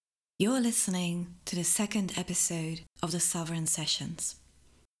You're listening to the second episode of the Sovereign Sessions.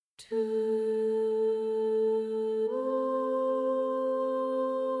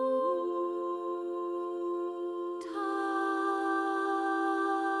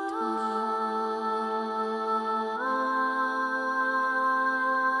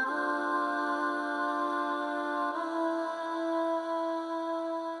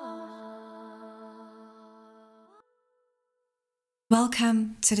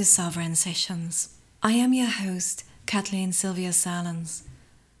 Welcome to the Sovereign Sessions. I am your host, Kathleen Sylvia Salons,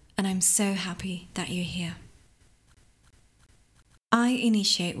 and I'm so happy that you're here. I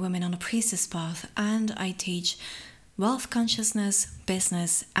initiate women on a priestess path, and I teach wealth consciousness,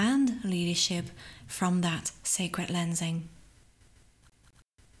 business, and leadership from that sacred lensing.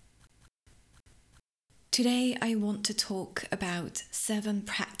 Today I want to talk about 7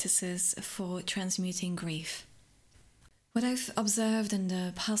 practices for transmuting grief. What I've observed in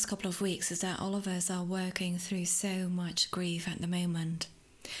the past couple of weeks is that all of us are working through so much grief at the moment.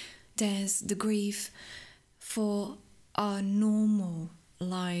 There's the grief for our normal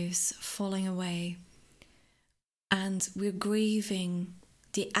lives falling away, and we're grieving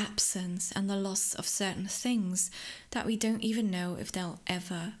the absence and the loss of certain things that we don't even know if they'll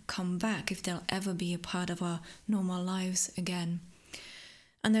ever come back, if they'll ever be a part of our normal lives again.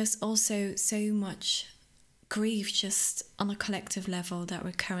 And there's also so much grief just on a collective level that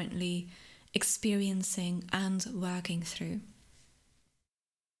we're currently experiencing and working through.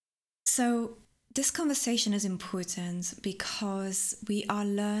 So this conversation is important because we are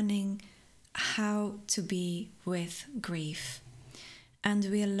learning how to be with grief, and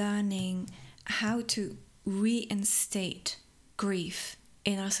we are learning how to reinstate grief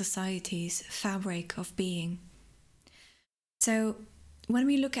in our society's fabric of being. So when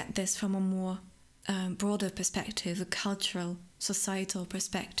we look at this from a more broader perspective, a cultural, societal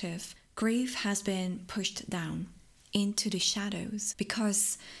perspective, grief has been pushed down into the shadows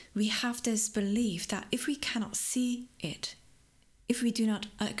because we have this belief that if we cannot see it, if we do not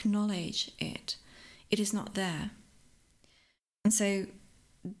acknowledge it, it is not there. And so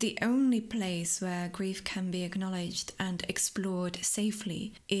the only place where grief can be acknowledged and explored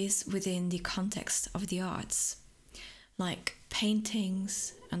safely is within the context of the arts, like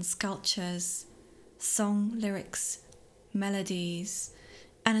paintings and sculptures, song lyrics, melodies,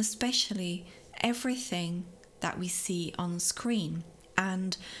 and especially everything that we see on screen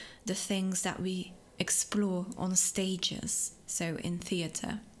and the things that we explore on stages, so in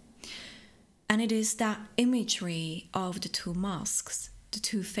theatre. And it is that imagery of the two masks, the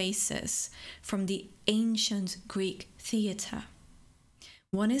two faces from the ancient Greek theatre.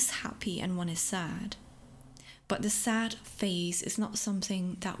 One is happy and one is sad. But the sad face is not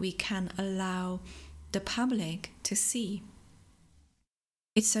something that we can allow the public to see.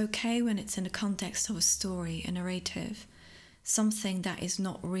 It's okay when it's in the context of a story, a narrative, something that is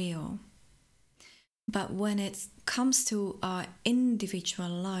not real. But when it comes to our individual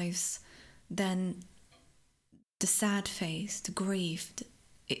lives, then the sad face, the grief,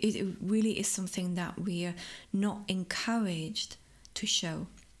 it really is something that we are not encouraged to show.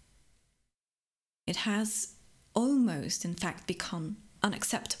 It has almost, in fact, become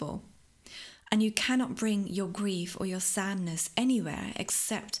unacceptable. And you cannot bring your grief or your sadness anywhere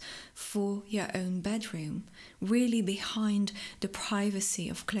except for your own bedroom, really behind the privacy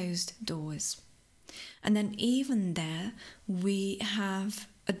of closed doors. And then even there, we have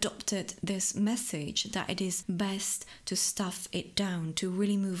adopted this message that it is best to stuff it down, to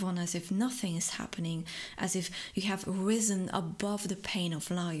really move on as if nothing is happening, as if you have risen above the pain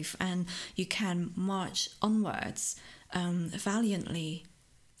of life and you can march onwards valiantly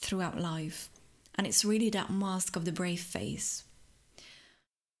throughout life. And it's really that mask of the brave face.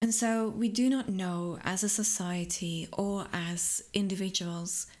 And so we do not know as a society or as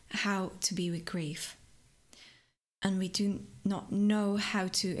individuals how to be with grief. And we do not know how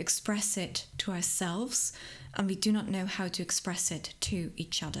to express it to ourselves, and we do not know how to express it to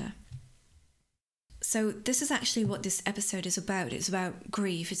each other. So this is actually what this episode is about. It's about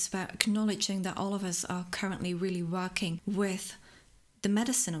grief. It's about acknowledging that all of us are currently really working with the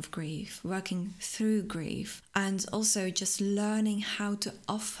medicine of grief, working through grief, and also just learning how to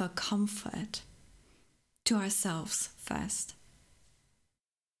offer comfort to ourselves first.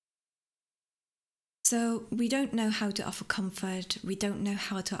 So we don't know how to offer comfort, we don't know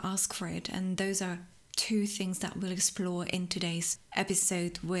how to ask for it, and those are 2 things that we'll explore in today's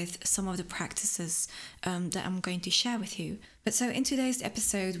episode with some of the practices that I'm going to share with you. But so in today's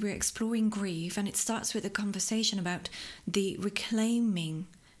episode, we're exploring grief, and it starts with a conversation about the reclaiming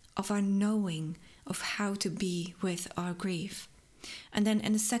of our knowing of how to be with our grief. And then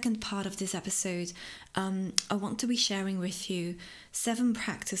in the second part of this episode, I want to be sharing with you 7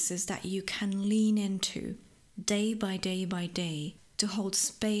 practices that you can lean into day by day by day to hold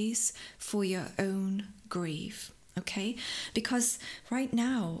space for your own grief. Okay? Because right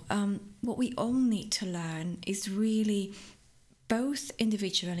now, what we all need to learn is really, both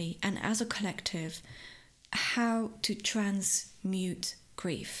individually and as a collective, how to transmute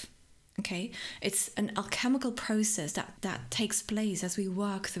grief. Okay, it's an alchemical process that takes place as we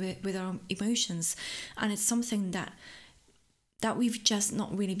work through it with our emotions, and it's something that we've just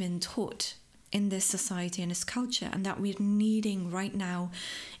not really been taught in this society and this culture, and that we're needing right now.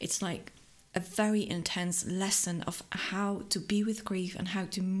 It's like a very intense lesson of how to be with grief and how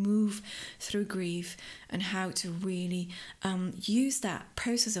to move through grief and how to really use that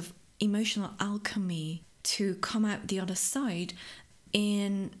process of emotional alchemy to come out the other side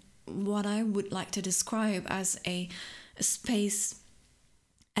in what I would like to describe as a space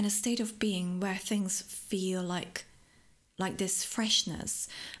and a state of being where things feel like this freshness.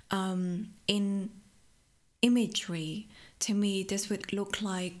 In imagery, to me, this would look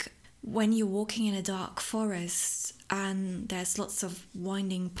like when you're walking in a dark forest and there's lots of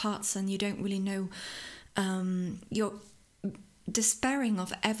winding paths and you don't really know, you're despairing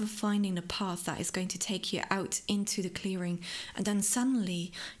of ever finding the path that is going to take you out into the clearing, and then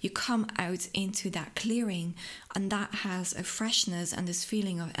suddenly you come out into that clearing and that has a freshness and this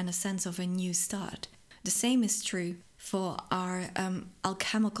feeling of, and a sense of a new start. The same is true for our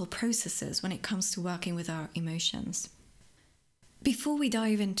alchemical processes when it comes to working with our emotions. Before we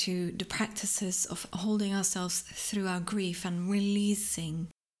dive into the practices of holding ourselves through our grief and releasing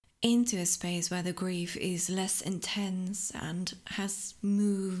into a space where the grief is less intense and has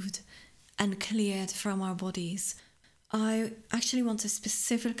moved and cleared from our bodies, I actually want to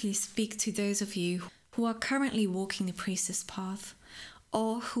specifically speak to those of you who are currently walking the priestess path,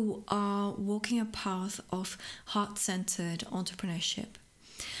 or who are walking a path of heart-centered entrepreneurship,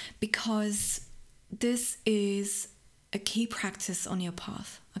 because this is a key practice on your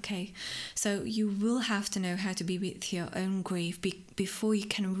path. Okay, so you will have to know how to be with your own grief before you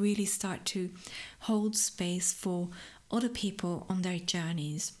can really start to hold space for other people on their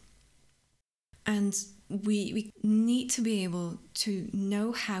journeys. And we need to be able to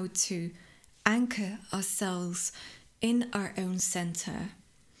know how to anchor ourselves in our own center,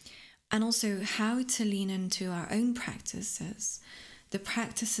 and also how to lean into our own practices, the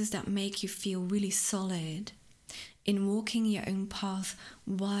practices that make you feel really solid in walking your own path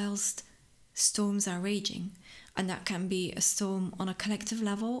whilst storms are raging. And that can be a storm on a collective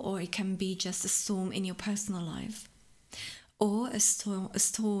level, or it can be just a storm in your personal life, or a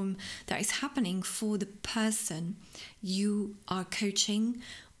storm that is happening for the person you are coaching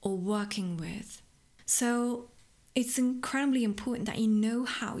or working with. So it's incredibly important that you know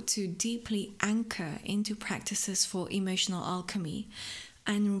how to deeply anchor into practices for emotional alchemy.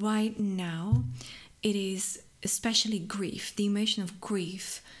 And right now, it is especially grief, the emotion of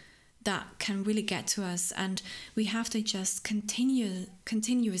grief, that can really get to us, and we have to just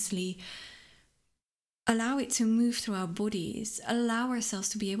continuously allow it to move through our bodies, allow ourselves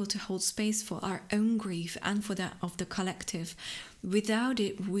to be able to hold space for our own grief and for that of the collective without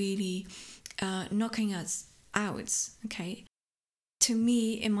it really knocking us out. Okay, to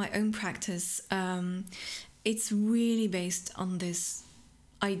me, in my own practice, it's really based on this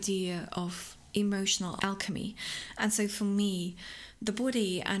idea of emotional alchemy. And so for me, the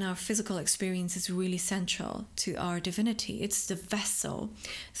body and our physical experience is really central to our divinity. It's the vessel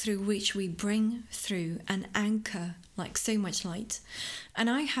through which we bring through and anchor like so much light. And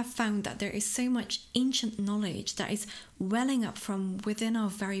I have found that there is so much ancient knowledge that is welling up from within our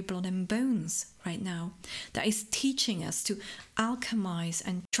very blood and bones right now, that is teaching us to alchemize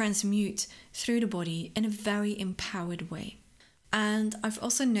and transmute through the body in a very empowered way. And I've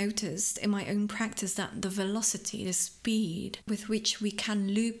also noticed in my own practice that the velocity, the speed with which we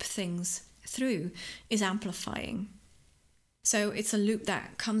can loop things through is amplifying. So it's a loop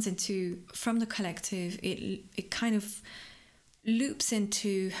that comes into from the collective. It kind of loops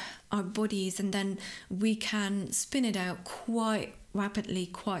into our bodies, and then we can spin it out quite rapidly,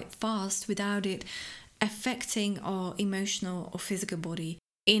 quite fast, without it affecting our emotional or physical body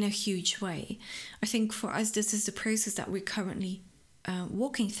in a huge way. I think for us, this is the process that we're currently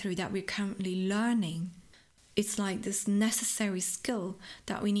walking through, that we're currently learning. It's like this necessary skill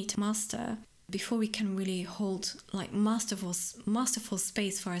that we need to master before we can really hold like masterful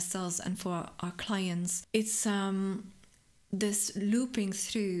space for ourselves and for our clients. It's this looping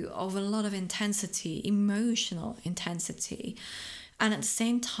through of a lot of intensity, emotional intensity, and at the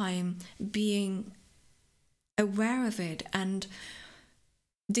same time being aware of it and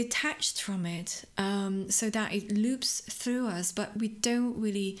detached from it, so that it loops through us, but we don't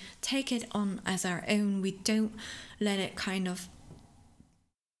really take it on as our own. We don't let it kind of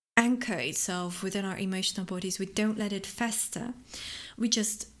anchor itself within our emotional bodies. We don't let it fester.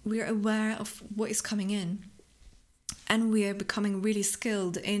 We're aware of what is coming in, and we are becoming really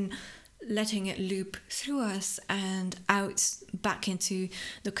skilled in letting it loop through us and out back into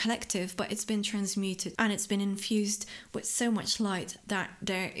the collective. But it's been transmuted and it's been infused with so much light that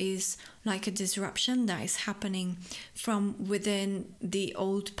there is like a disruption that is happening from within the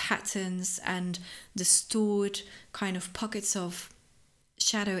old patterns and the stored kind of pockets of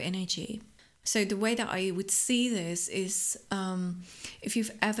shadow energy. So the way that I would see this is, if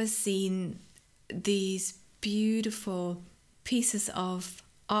you've ever seen these beautiful pieces of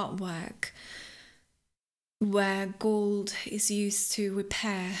artwork where gold is used to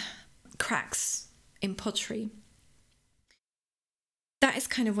repair cracks in pottery, that is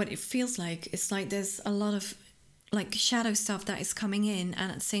kind of what it feels like. It's like there's a lot of like shadow stuff that is coming in,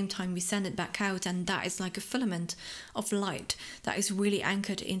 and at the same time we send it back out, and that is like a filament of light that is really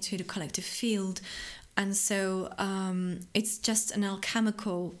anchored into the collective field. And so it's just an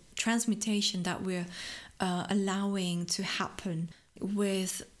alchemical transmutation that we're allowing to happen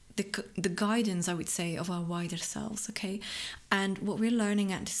with the guidance, I would say, of our wider selves. Okay, and what we're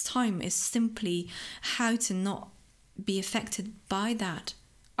learning at this time is simply how to not be affected by that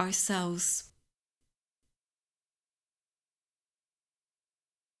ourselves.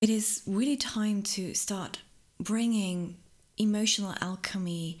 It is really time to start bringing emotional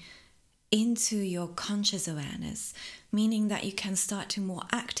alchemy into your conscious awareness, meaning that you can start to more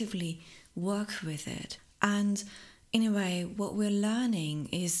actively work with it. And in a way, what we're learning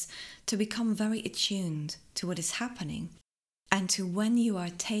is to become very attuned to what is happening and to when you are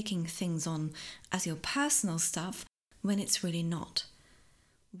taking things on as your personal stuff when it's really not.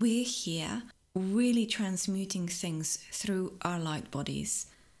 We're here really transmuting things through our light bodies.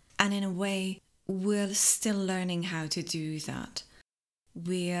 And in a way, we're still learning how to do that.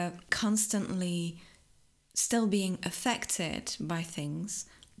 We're constantly still being affected by things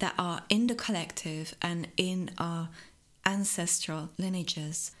that are in the collective and in our ancestral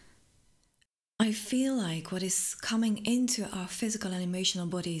lineages. I feel like what is coming into our physical and emotional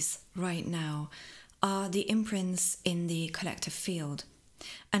bodies right now are the imprints in the collective field.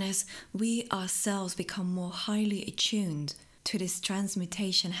 And as we ourselves become more highly attuned to this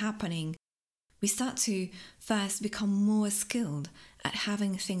transmutation happening, we start to first become more skilled at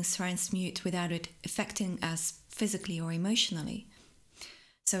having things transmute without it affecting us physically or emotionally.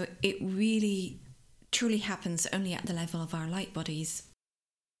 So it really truly happens only at the level of our light bodies.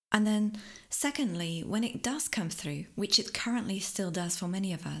 And then secondly, when it does come through, which it currently still does for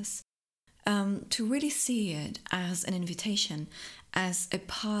many of us, to really see it as an invitation, as a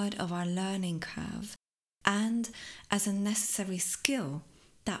part of our learning curve, and as a necessary skill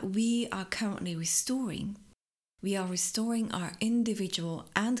that we are currently restoring. We are restoring our individual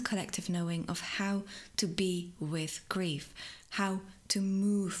and collective knowing of how to be with grief, how to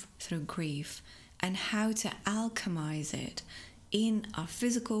move through grief, and how to alchemize it in our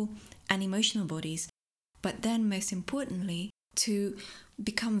physical and emotional bodies, but then most importantly, to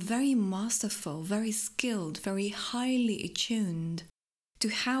become very masterful, very skilled, very highly attuned to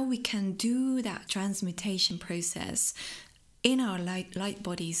how we can do that transmutation process in our light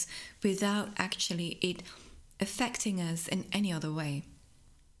bodies without actually it affecting us in any other way,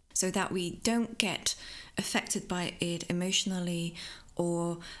 so that we don't get affected by it emotionally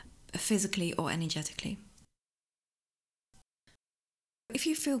or physically or energetically. If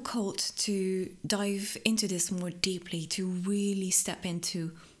you feel called to dive into this more deeply, to really step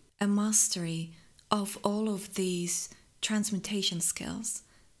into a mastery of all of these transmutation skills,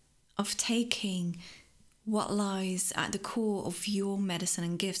 of taking what lies at the core of your medicine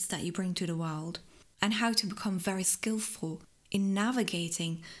and gifts that you bring to the world, and how to become very skillful in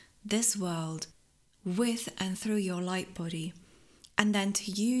navigating this world with and through your light body, and then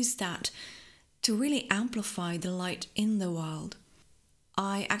to use that to really amplify the light in the world.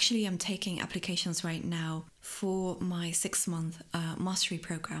 I actually am taking applications right now for my 6-month mastery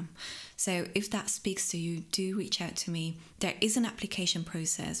program. So if that speaks to you, do reach out to me. There is an application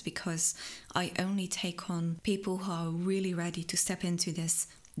process because I only take on people who are really ready to step into this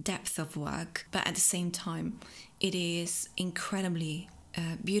depth of work. But at the same time, it is incredibly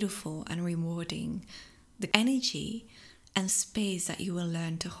beautiful and rewarding. The energy and space that you will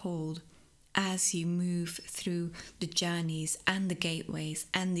learn to hold as you move through the journeys and the gateways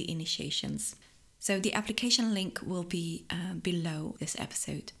and the initiations. So the application link will be below this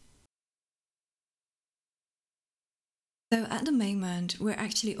episode. So at the moment, we're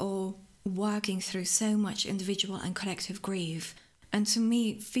actually all working through so much individual and collective grief. And to me,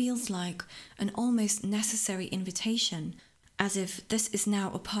 it feels like an almost necessary invitation, as if this is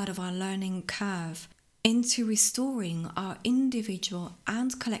now a part of our learning curve into restoring our individual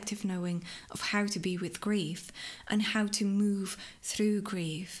and collective knowing of how to be with grief and how to move through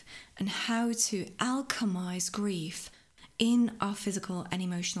grief and how to alchemize grief in our physical and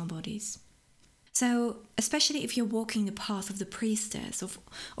emotional bodies. So, especially if you're walking the path of the priestess,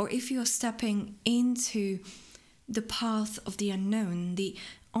 or if you're stepping into the path of the unknown, the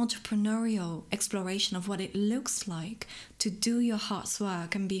entrepreneurial exploration of what it looks like to do your heart's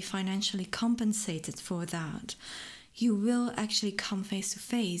work and be financially compensated for that, you will actually come face to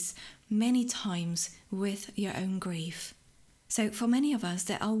face many times with your own grief. So for many of us,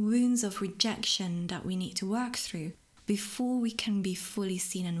 there are wounds of rejection that we need to work through before we can be fully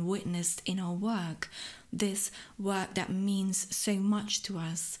seen and witnessed in our work, this work that means so much to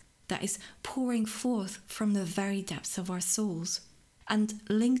us, that is pouring forth from the very depths of our souls. And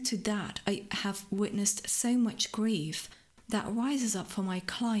linked to that, I have witnessed so much grief that rises up for my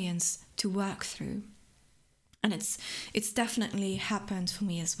clients to work through. And it's definitely happened for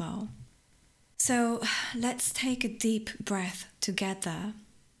me as well. So let's take a deep breath together.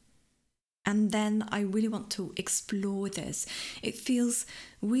 And then I really want to explore this. It feels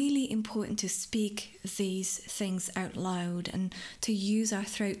really important to speak these things out loud and to use our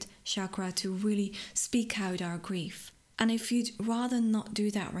throat chakra to really speak out our grief. And if you'd rather not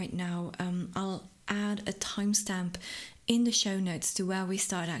do that right now, I'll add a timestamp in the show notes to where we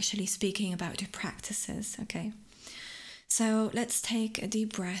start actually speaking about the practices, okay? So let's take a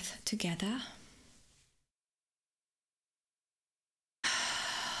deep breath together.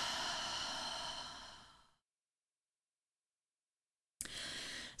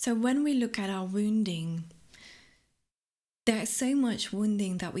 So when we look at our wounding, there is so much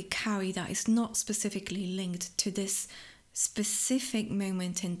wounding that we carry that is not specifically linked to this specific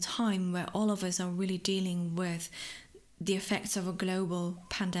moment in time where all of us are really dealing with the effects of a global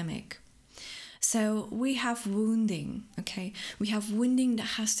pandemic. So we have wounding, okay? We have wounding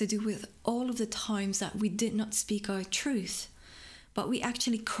that has to do with all of the times that we did not speak our truth, but we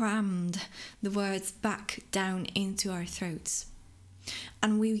actually crammed the words back down into our throats.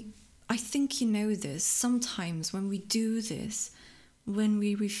 And I think you know this, sometimes when we do this, when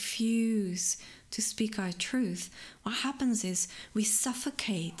we refuse to speak our truth, what happens is we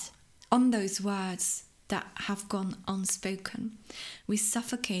suffocate on those words that have gone unspoken. We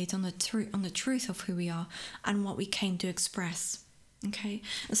suffocate on the truth of who we are and what we came to express. Okay,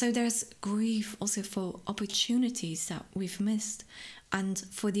 and so there's grief also for opportunities that we've missed and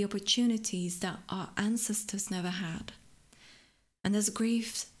for the opportunities that our ancestors never had. And there's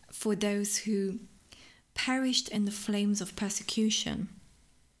grief for those who perished in the flames of persecution,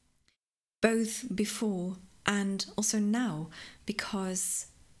 both before and also now, because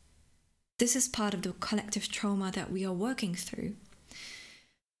this is part of the collective trauma that we are working through.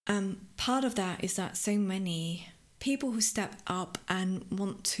 Part of that is that so many people who step up and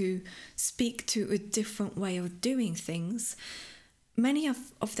want to speak to a different way of doing things, many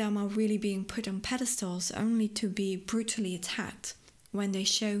of them are really being put on pedestals only to be brutally attacked when they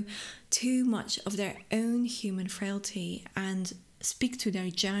show too much of their own human frailty and speak to their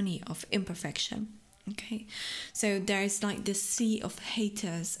journey of imperfection. Okay, so there's like this sea of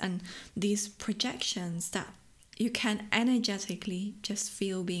haters and these projections that you can energetically just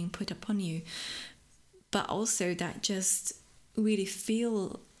feel being put upon you, but also that just really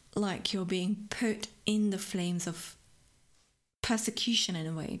feel like you're being put in the flames of persecution in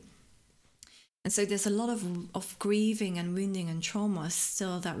a way. And so there's a lot of grieving and wounding and trauma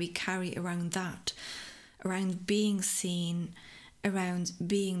still that we carry around that, around being seen, around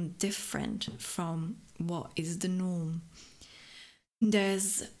being different from what is the norm.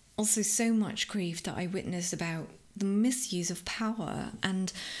 There's also so much grief that I witnessed about the misuse of power.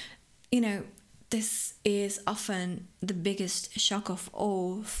 And, this is often the biggest shock of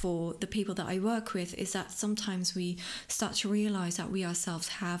all for the people that I work with, is that sometimes we start to realize that we ourselves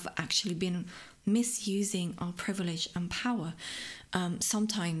have actually been misusing our privilege and power.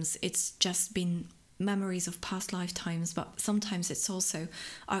 Sometimes it's just been memories of past lifetimes, but sometimes it's also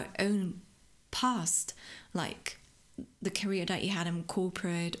our own past, like the career that you had in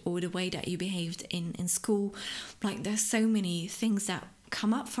corporate or the way that you behaved in school. Like there's so many things that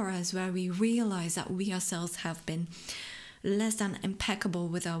come up for us where we realize that we ourselves have been less than impeccable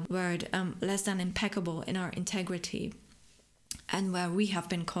with our word, less than impeccable in our integrity, and where we have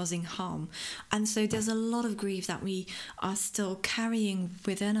been causing harm. And so there's a lot of grief that we are still carrying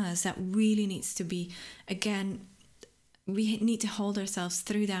within us that really needs to be, again, we need to hold ourselves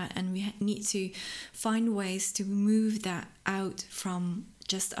through that, and we need to find ways to move that out from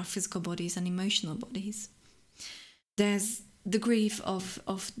just our physical bodies and emotional bodies. There's the grief of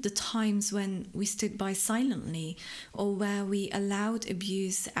the times when we stood by silently, or where we allowed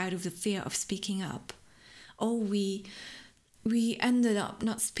abuse out of the fear of speaking up, or we ended up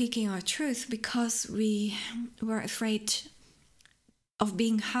not speaking our truth because we were afraid of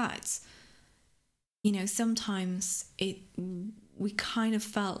being hurt. You know, sometimes we kind of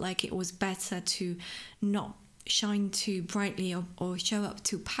felt like it was better to not shine too brightly or show up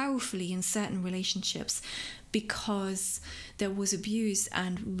too powerfully in certain relationships because there was abuse,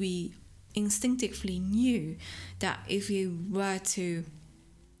 and we instinctively knew that if we were to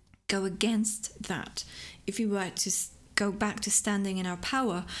go against that, if we were to go back to standing in our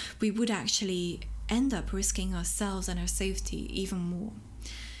power, we would actually end up risking ourselves and our safety even more.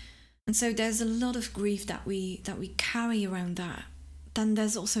 And so there's a lot of grief that we carry around that. Then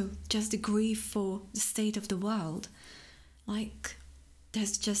there's also just the grief for the state of the world. Like,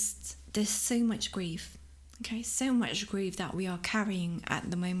 there's so much grief, okay? So much grief that we are carrying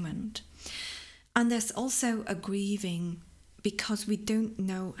at the moment. And there's also a grieving because we don't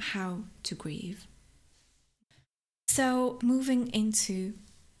know how to grieve. So moving into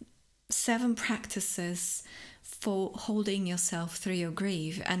 7 practices for holding yourself through your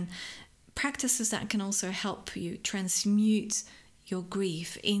grief, and practices that can also help you transmute your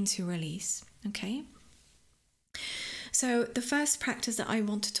grief into release, okay? So the first practice that I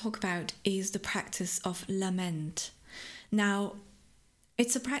want to talk about is the practice of lament. Now,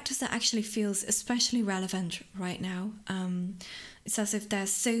 it's a practice that actually feels especially relevant right now. It's as if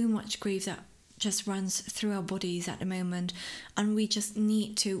there's so much grief that just runs through our bodies at the moment, and we just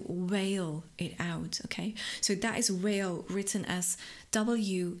need to wail it out, okay? So that is wail, written as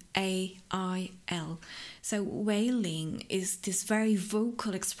W-A-I-L. So wailing is this very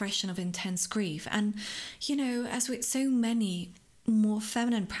vocal expression of intense grief. And, you know, as with so many more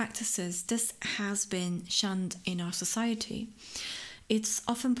feminine practices, this has been shunned in our society. It's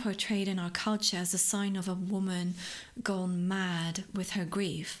often portrayed in our culture as a sign of a woman gone mad with her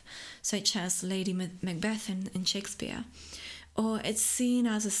grief, such as Lady Macbeth in Shakespeare. Or it's seen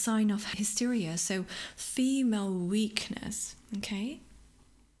as a sign of hysteria, so female weakness, okay?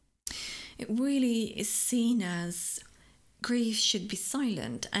 It really is seen as grief should be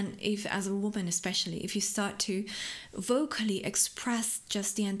silent, and if, as a woman especially, if you start to vocally express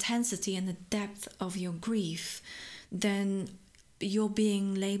just the intensity and the depth of your grief, then you're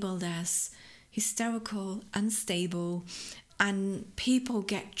being labeled as hysterical, unstable, and people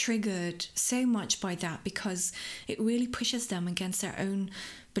get triggered so much by that because it really pushes them against their own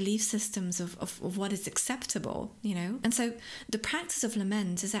belief systems of what is acceptable, you know? And so the practice of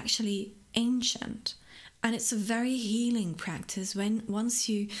lament is actually ancient, and it's a very healing practice once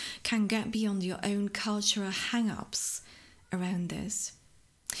you can get beyond your own cultural hang-ups around this.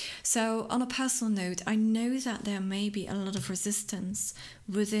 So on a personal note, I know that there may be a lot of resistance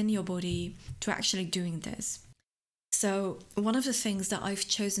within your body to actually doing this. So one of the things that I've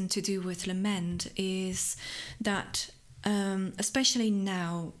chosen to do with lament is that, especially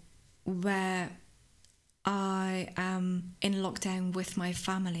now where I am in lockdown with my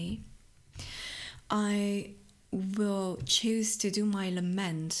family, I will choose to do my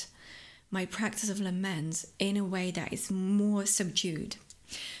practice of lament, in a way that is more subdued.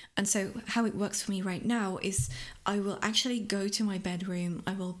 And so how it works for me right now is I will actually go to my bedroom,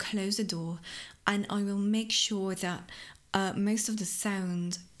 I will close the door, and I will make sure that most of the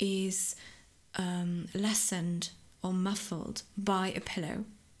sound is lessened or muffled by a pillow,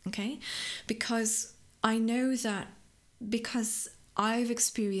 okay? Because I know that, because I've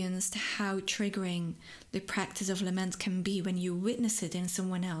experienced how triggering the practice of lament can be when you witness it in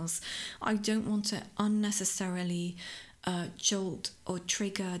someone else, I don't want to unnecessarily jolt or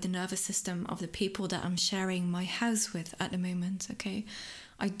trigger the nervous system of the people that I'm sharing my house with at the moment, okay?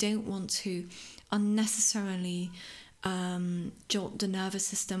 I don't want to unnecessarily jolt the nervous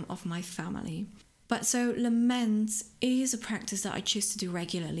system of my family. But so lament is a practice that I choose to do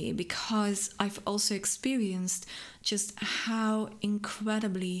regularly because I've also experienced just how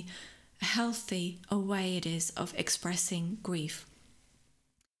incredibly healthy a way it is of expressing grief.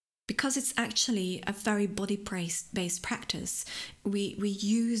 Because it's actually a very body-based practice, we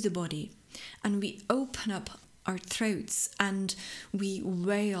use the body and we open up our throats and we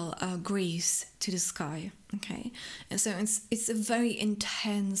wail our griefs to the sky, okay? And so it's a very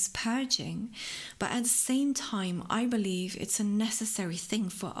intense purging, but at the same time, I believe it's a necessary thing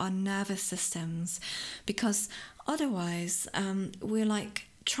for our nervous systems, because otherwise we're like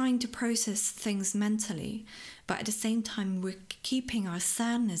trying to process things mentally, but at the same time we're keeping our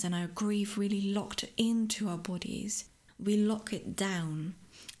sadness and our grief really locked into our bodies. We lock it down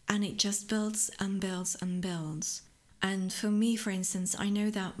and it just builds and builds and builds. And for me, for instance, I know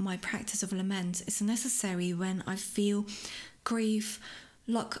that my practice of lament is necessary when I feel grief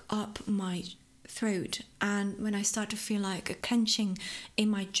lock up my throat, and when I start to feel like a clenching in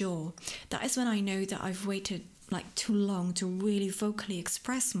my jaw. That is when I know that I've waited like too long to really vocally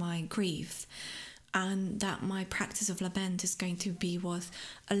express my grief, and that my practice of lament is going to be what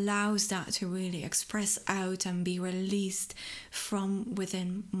allows that to really express out and be released from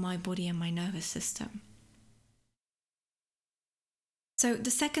within my body and my nervous system. So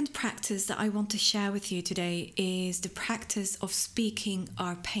the second practice that I want to share with you today is the practice of speaking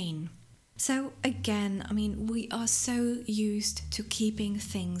our pain. So again, I mean, we are so used to keeping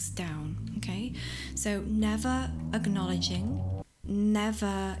things down, okay? So never acknowledging,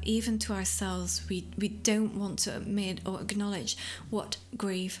 never, even to ourselves, we don't want to admit or acknowledge what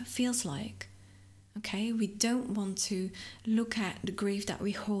grief feels like, okay? We don't want to look at the grief that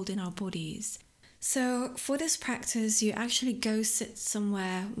we hold in our bodies. So for this practice, you actually go sit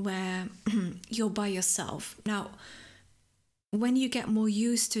somewhere where you're by yourself. Now, when you get more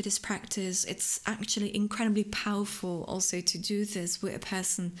used to this practice, it's actually incredibly powerful also to do this with a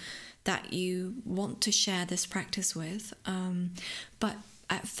person that you want to share this practice with. But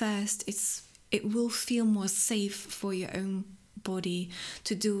at first, it will feel more safe for your own body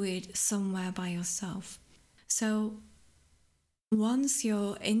to do it somewhere by yourself. So once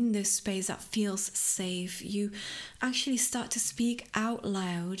you're in this space that feels safe, you actually start to speak out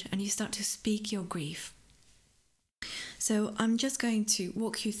loud and you start to speak your grief. So I'm just going to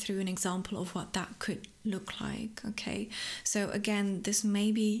walk you through an example of what that could look like, okay? So again, this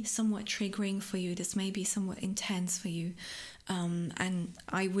may be somewhat triggering for you, this may be somewhat intense for you, and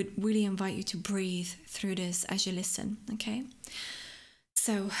I would really invite you to breathe through this as you listen, okay?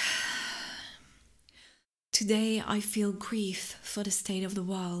 So today I feel grief for the state of the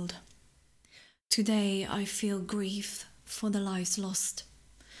world. Today I feel grief for the lives lost.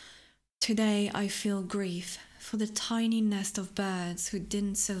 Today I feel grief for the tiny nest of birds who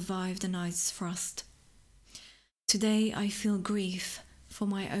didn't survive the night's frost. Today I feel grief for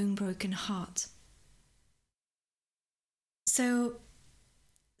my own broken heart. So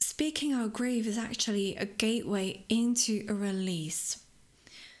speaking our grief is actually a gateway into a release.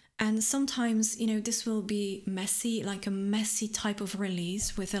 And sometimes, this will be messy, like a messy type of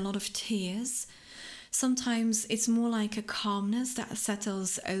release with a lot of tears. Sometimes it's more like a calmness that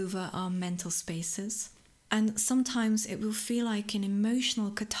settles over our mental spaces. And sometimes it will feel like an emotional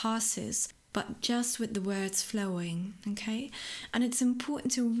catharsis, but just with the words flowing, okay? And it's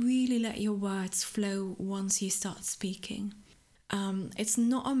important to really let your words flow once you start speaking. It's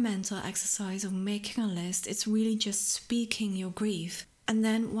not a mental exercise of making a list, it's really just speaking your grief. And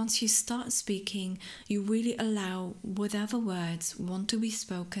then once you start speaking, you really allow whatever words want to be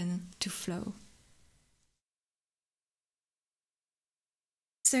spoken to flow.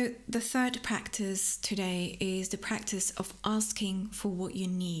 So the third practice today is the practice of asking for what you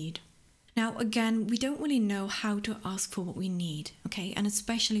need. Now, again, we don't really know how to ask for what we need, okay? And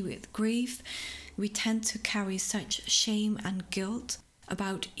especially with grief, we tend to carry such shame and guilt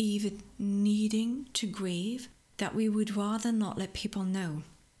about even needing to grieve that we would rather not let people know.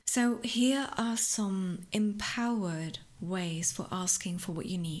 So here are some empowered ways for asking for what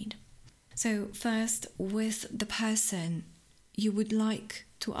you need. So first, with the person you would like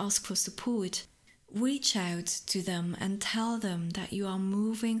to ask for support, reach out to them and tell them that you are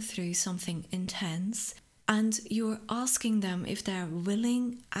moving through something intense and you're asking them if they're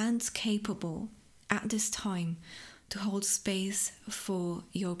willing and capable at this time to hold space for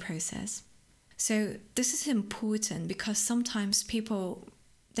your process. So this is important because sometimes people,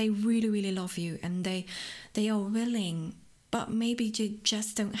 they really, really love you and they are willing, but maybe you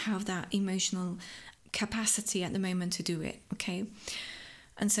just don't have that emotional capacity at the moment to do it, okay?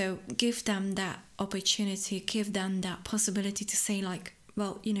 And so give them that opportunity, give them that possibility to say like,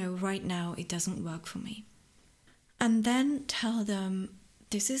 well, right now it doesn't work for me. And then tell them,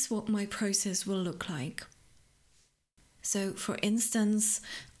 this is what my process will look like. So for instance,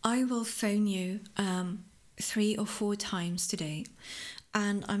 I will phone you 3 or 4 times today,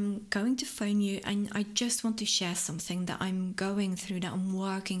 and I'm going to phone you and I just want to share something that I'm going through, that I'm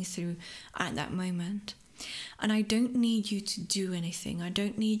working through at that moment. And I don't need you to do anything. I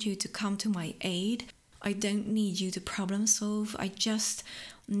don't need you to come to my aid. I don't need you to problem solve. I just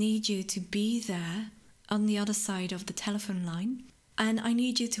need you to be there on the other side of the telephone line. And I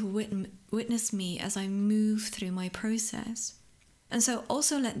need you to witness me as I move through my process. And so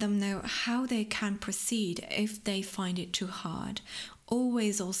also let them know how they can proceed if they find it too hard.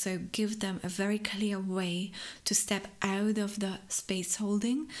 Always also give them a very clear way to step out of the space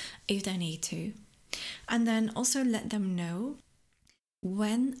holding if they need to. And then also let them know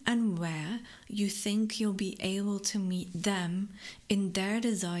when and where you think you'll be able to meet them in their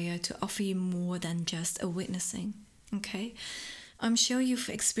desire to offer you more than just a witnessing. Okay? I'm sure you've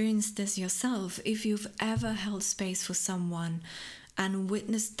experienced this yourself if you've ever held space for someone and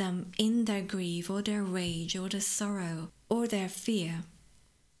witnessed them in their grief or their rage or their sorrow or their fear.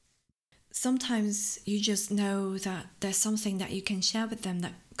 Sometimes you just know that there's something that you can share with them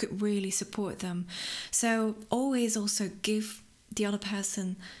that could really support them. So always also give the other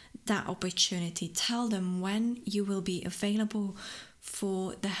person that opportunity. Tell them when you will be available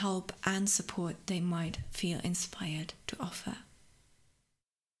for the help and support they might feel inspired to offer.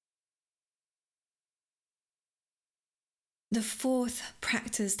 The fourth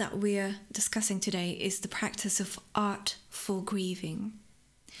practice that we're discussing today is the practice of artful grieving.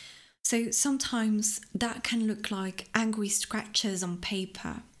 So sometimes that can look like angry scratches on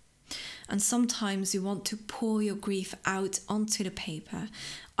paper. And sometimes you want to pour your grief out onto the paper,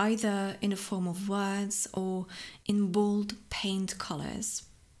 either in the form of words or in bold paint colors.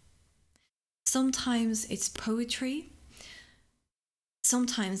 Sometimes it's poetry,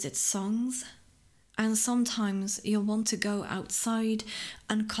 sometimes it's songs, and sometimes you'll want to go outside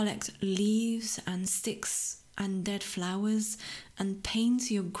and collect leaves and sticks and dead flowers and paint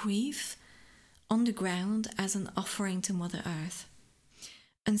your grief on the ground as an offering to Mother Earth.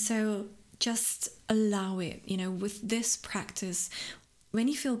 And so just allow it, with this practice, when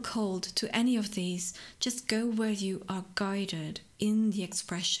you feel called to any of these, just go where you are guided in the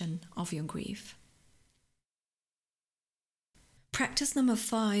expression of your grief. Practice number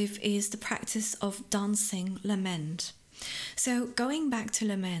 5 is the practice of dancing lament. So going back to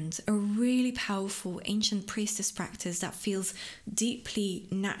lament, a really powerful ancient priestess practice that feels deeply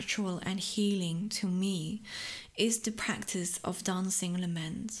natural and healing to me is the practice of dancing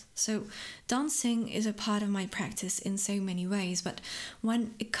lament. So dancing is a part of my practice in so many ways, but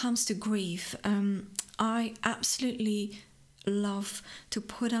when it comes to grief, I absolutely love to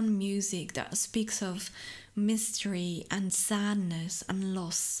put on music that speaks of mystery and sadness and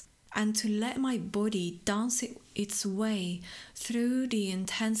loss, and to let my body dance its way through the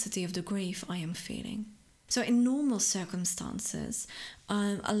intensity of the grief I am feeling. So in normal circumstances,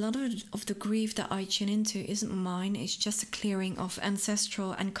 a lot of the grief that I tune into isn't mine, it's just a clearing of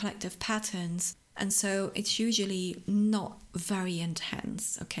ancestral and collective patterns. And so it's usually not very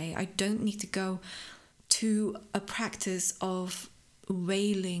intense, okay? I don't need to go to a practice of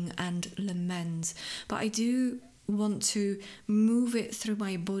wailing and lament, but I do want to move it through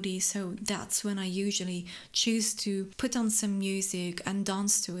my body, so that's when I usually choose to put on some music and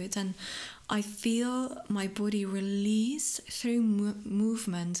dance to it, and I feel my body release through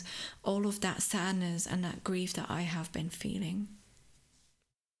movement all of that sadness and that grief that I have been feeling.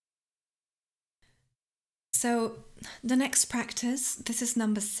 So the next practice, this is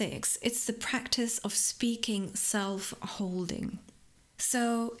number 6, it's the practice of speaking self-holding.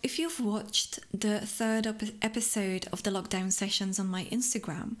 So if you've watched the third episode of the lockdown sessions on my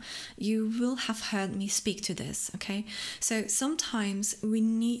Instagram, you will have heard me speak to this, okay? So sometimes we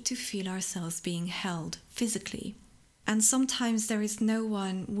need to feel ourselves being held physically. And sometimes there is no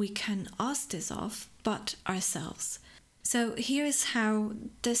one we can ask this of but ourselves. So here is how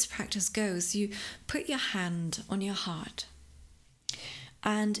this practice goes. You put your hand on your heart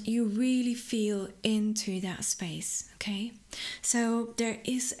and you really feel into that space, okay? So there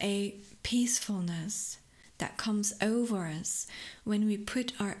is a peacefulness that comes over us when we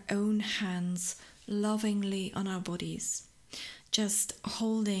put our own hands lovingly on our bodies, just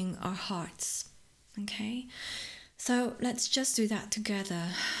holding our hearts, okay? So let's just do that together.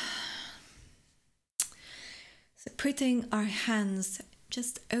 So putting our hands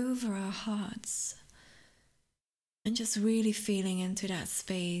just over our hearts and just really feeling into that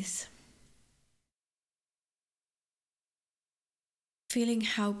space. Feeling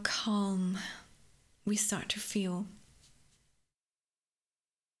how calm we start to feel.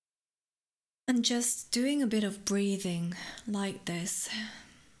 And just doing a bit of breathing like this.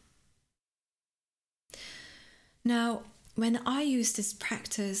 Now, when I use this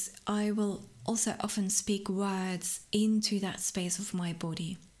practice, I will also often speak words into that space of my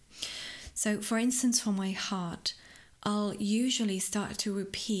body. So, for instance, for my heart, I'll usually start to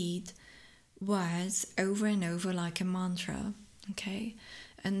repeat words over and over like a mantra, okay?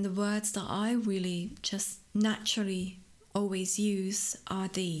 And the words that I really just naturally always use are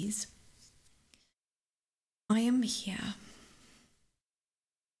these. I am here.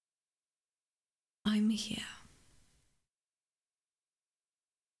 I'm here.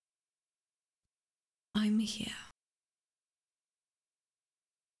 I'm here.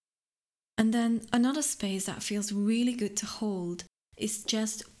 And then another space that feels really good to hold is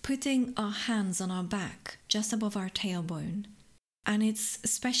just putting our hands on our back, just above our tailbone. And it's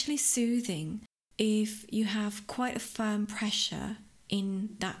especially soothing if you have quite a firm pressure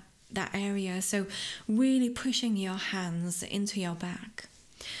in that area. So really pushing your hands into your back.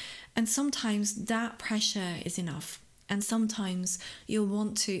 And sometimes that pressure is enough. And sometimes you'll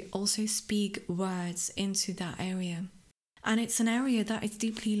want to also speak words into that area. And it's an area that is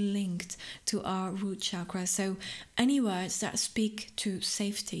deeply linked to our root chakra. So any words that speak to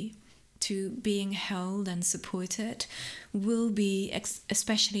safety, to being held and supported, will be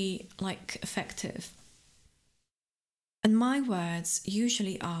especially effective. And my words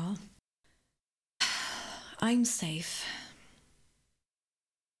usually are, I'm safe.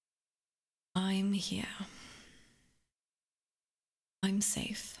 I'm here. I'm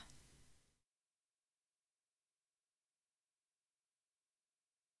safe.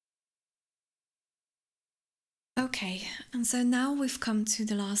 Okay, and so now we've come to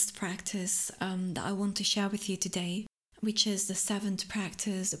the last practice that I want to share with you today, which is the 7th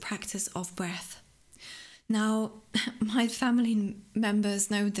practice, the practice of breath. Now, my family members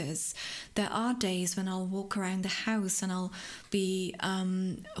know this. There are days when I'll walk around the house and I'll be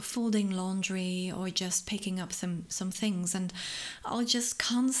folding laundry or just picking up some things, and I'll just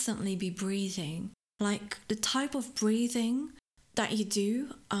constantly be breathing, like the type of breathing that you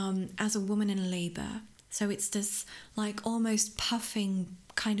do as a woman in labor. So it's this almost puffing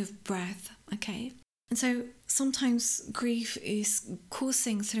kind of breath, okay? And so sometimes grief is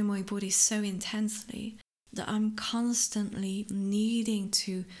coursing through my body so intensely that I'm constantly needing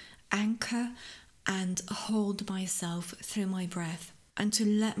to anchor and hold myself through my breath and to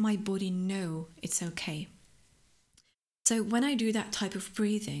let my body know it's okay. So when I do that type of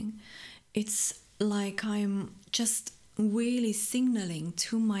breathing, it's like I'm just really signaling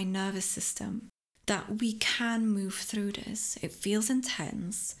to my nervous system that we can move through this. It feels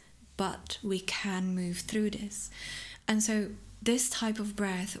intense, but we can move through this. And so this type of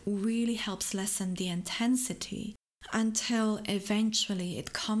breath really helps lessen the intensity until eventually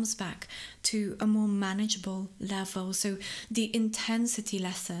it comes back to a more manageable level. So the intensity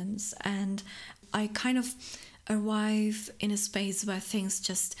lessens and I kind of arrive in a space where things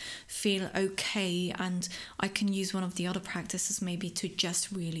just feel okay, and I can use one of the other practices maybe to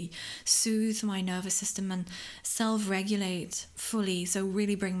just really soothe my nervous system and self-regulate fully, so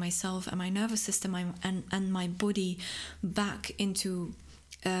really bring myself and my nervous system and my body back into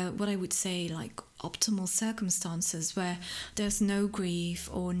what I would say optimal circumstances where there's no grief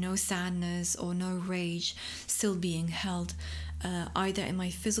or no sadness or no rage still being held either in my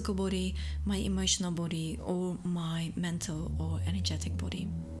physical body, my emotional body, or my mental or energetic body.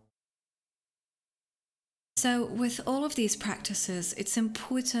 So with all of these practices, it's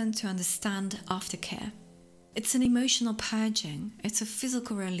important to understand aftercare. It's an emotional purging, it's a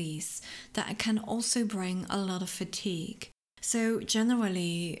physical release that can also bring a lot of fatigue. So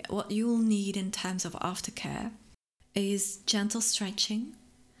generally, what you'll need in terms of aftercare is gentle stretching,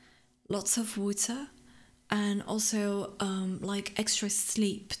 lots of water, and also extra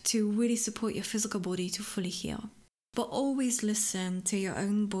sleep to really support your physical body to fully heal. But always listen to your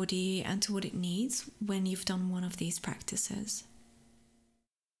own body and to what it needs when you've done one of these practices.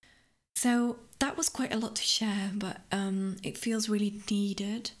 So that was quite a lot to share, but it feels really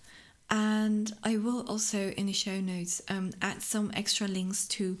needed. And I will also, in the show notes, add some extra links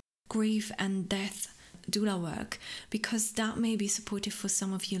to grief and death doula work, because that may be supportive for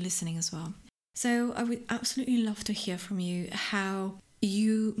some of you listening as well. So I would absolutely love to hear from you how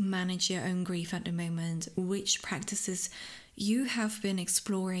you manage your own grief at the moment, which practices you have been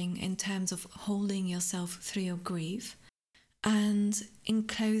exploring in terms of holding yourself through your grief. And in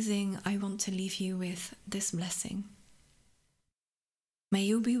closing, I want to leave you with this blessing. May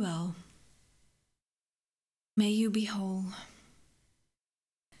you be well. May you be whole.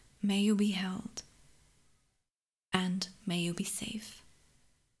 May you be held. And may you be safe.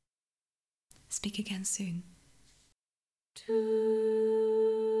 Speak again soon.